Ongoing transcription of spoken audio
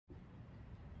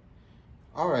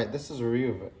All right, this is a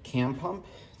review of a CanPump.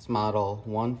 It's model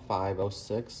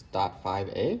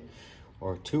 1506.5A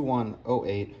or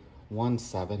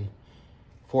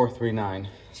 2108-17439.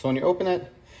 So when you open it,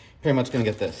 you're pretty much gonna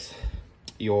get this.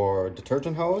 Your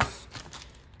detergent hose,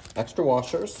 extra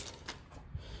washers,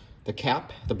 the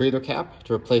cap, the breather cap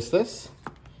to replace this,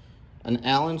 an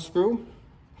Allen screw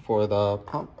for the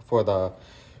pump, for the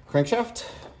crankshaft.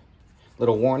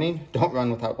 Little warning, don't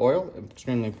run without oil,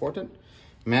 extremely important.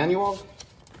 Manual,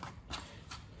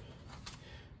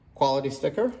 quality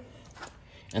sticker,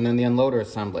 and then the unloader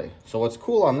assembly. So what's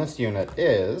cool on this unit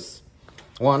is,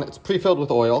 one, it's pre-filled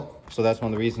with oil, so that's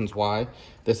one of the reasons why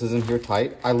this is in here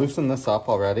tight. I loosened this up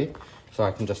already, so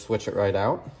I can just switch it right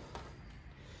out,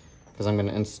 because I'm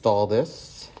gonna install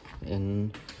this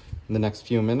in the next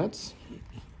few minutes.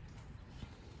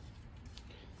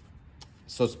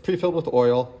 So it's pre-filled with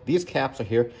oil. These caps are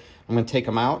here. I'm gonna take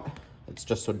them out. It's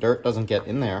just so dirt doesn't get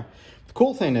in there. The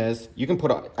cool thing is you can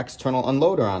put an external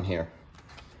unloader on here.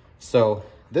 So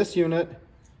this unit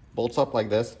bolts up like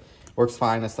this, works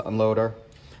fine as the unloader,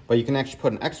 but you can actually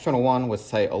put an external one with,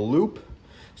 say, a loop,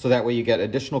 so that way you get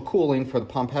additional cooling for the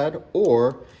pump head,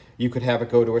 or you could have it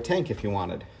go to a tank if you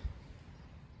wanted.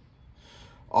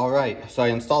 All right, so I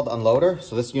installed the unloader,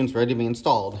 so this unit's ready to be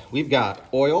installed. We've got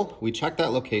oil, we checked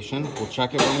that location. We'll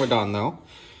check it when we're done though.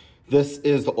 This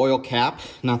is the oil cap,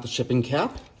 not the shipping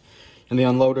cap, and the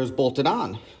unloader's bolted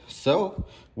on. So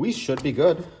we should be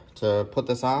good to put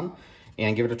this on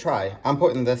and give it a try. I'm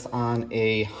putting this on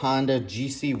a Honda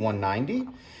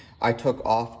Gx200. I took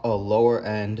off a lower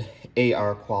end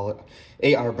AR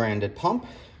branded pump,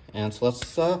 and so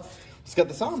let's get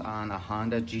this on. It's on a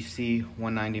Honda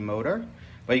Gx200 motor.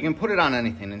 But you can put it on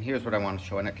anything, and here's what I want to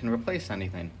show, and it can replace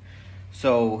anything.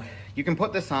 So you can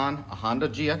put this on a Honda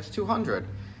Gx200.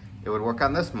 It would work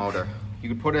on this motor. You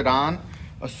could put it on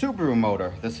a Subaru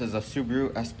motor. This is a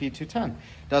Subaru SP210.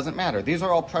 Doesn't matter. These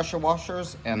are all pressure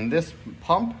washers, and this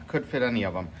pump could fit any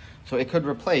of them. So it could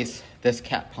replace this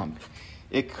cat pump.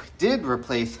 It did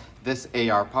replace this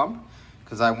AR pump,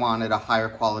 because I wanted a higher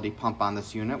quality pump on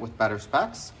this unit with better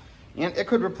specs. And it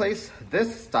could replace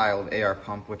this style of AR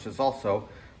pump, which is also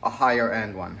a higher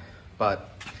end one. But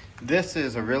this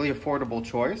is a really affordable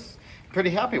choice. I'm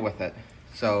pretty happy with it.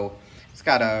 So it's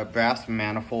got a brass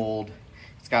manifold.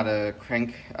 It's got a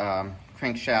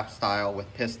crankshaft style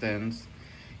with pistons.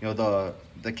 You know,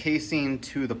 the casing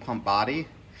to the pump body,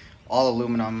 all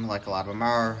aluminum, like a lot of them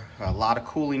are. A lot of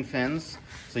cooling fins,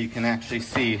 so you can actually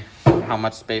see how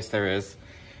much space there is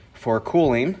for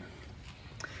cooling.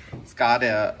 It's got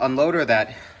an unloader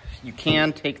that you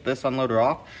can take this unloader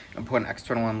off and put an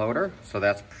external unloader, so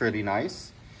that's pretty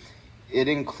nice. It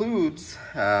includes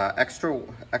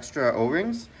extra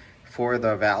O-rings for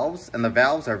the valves, and the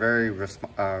valves are very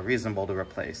reasonable to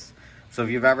replace. So if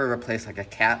you've ever replaced like a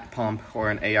cat pump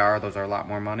or an AR, those are a lot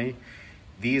more money.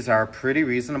 These are pretty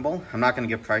reasonable. I'm not going to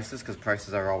give prices because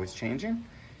prices are always changing,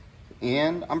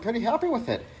 and I'm pretty happy with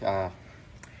it. I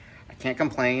can't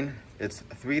complain. It's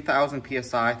 3,000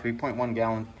 PSI, 3.1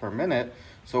 gallons per minute,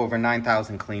 so over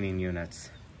 9,000 cleaning units.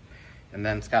 And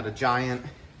then it's got a giant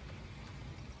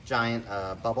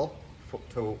bubble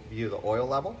to view the oil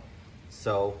level.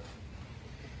 So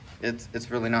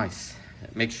it's really nice.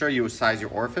 Make sure you size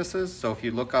your orifices. So if you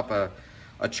look up a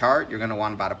chart, you're gonna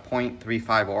want about a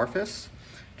 0.35 orifice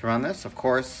to run this. Of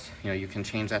course, you know, you can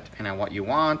change that depending on what you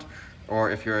want, or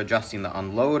if you're adjusting the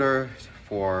unloader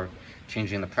for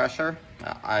changing the pressure.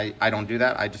 I don't do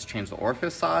that. I just change the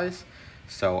orifice size.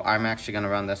 So I'm actually going to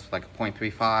run this with like a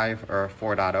 0.35 or a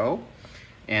 4.0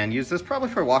 and use this probably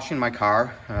for washing my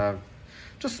car,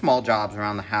 just small jobs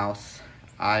around the house.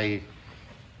 I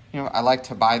like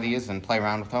to buy these and play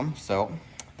around with them. So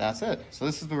that's it. So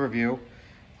this is the review.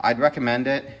 I'd recommend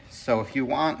it. So if you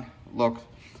want, look,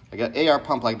 like an AR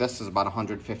pump like this is about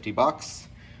 150 bucks.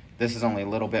 This is only a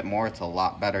little bit more. It's a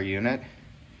lot better unit.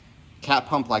 Cat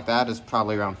pump like that is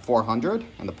probably around 400,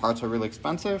 and the parts are really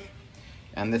expensive.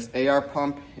 And this AR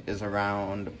pump is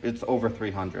it's over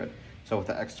 300. So with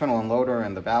the external unloader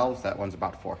and the valves, that one's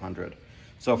about 400.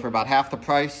 So for about half the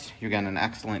price, you're getting an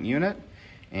excellent unit,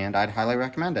 and I'd highly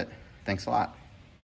recommend it. Thanks a lot.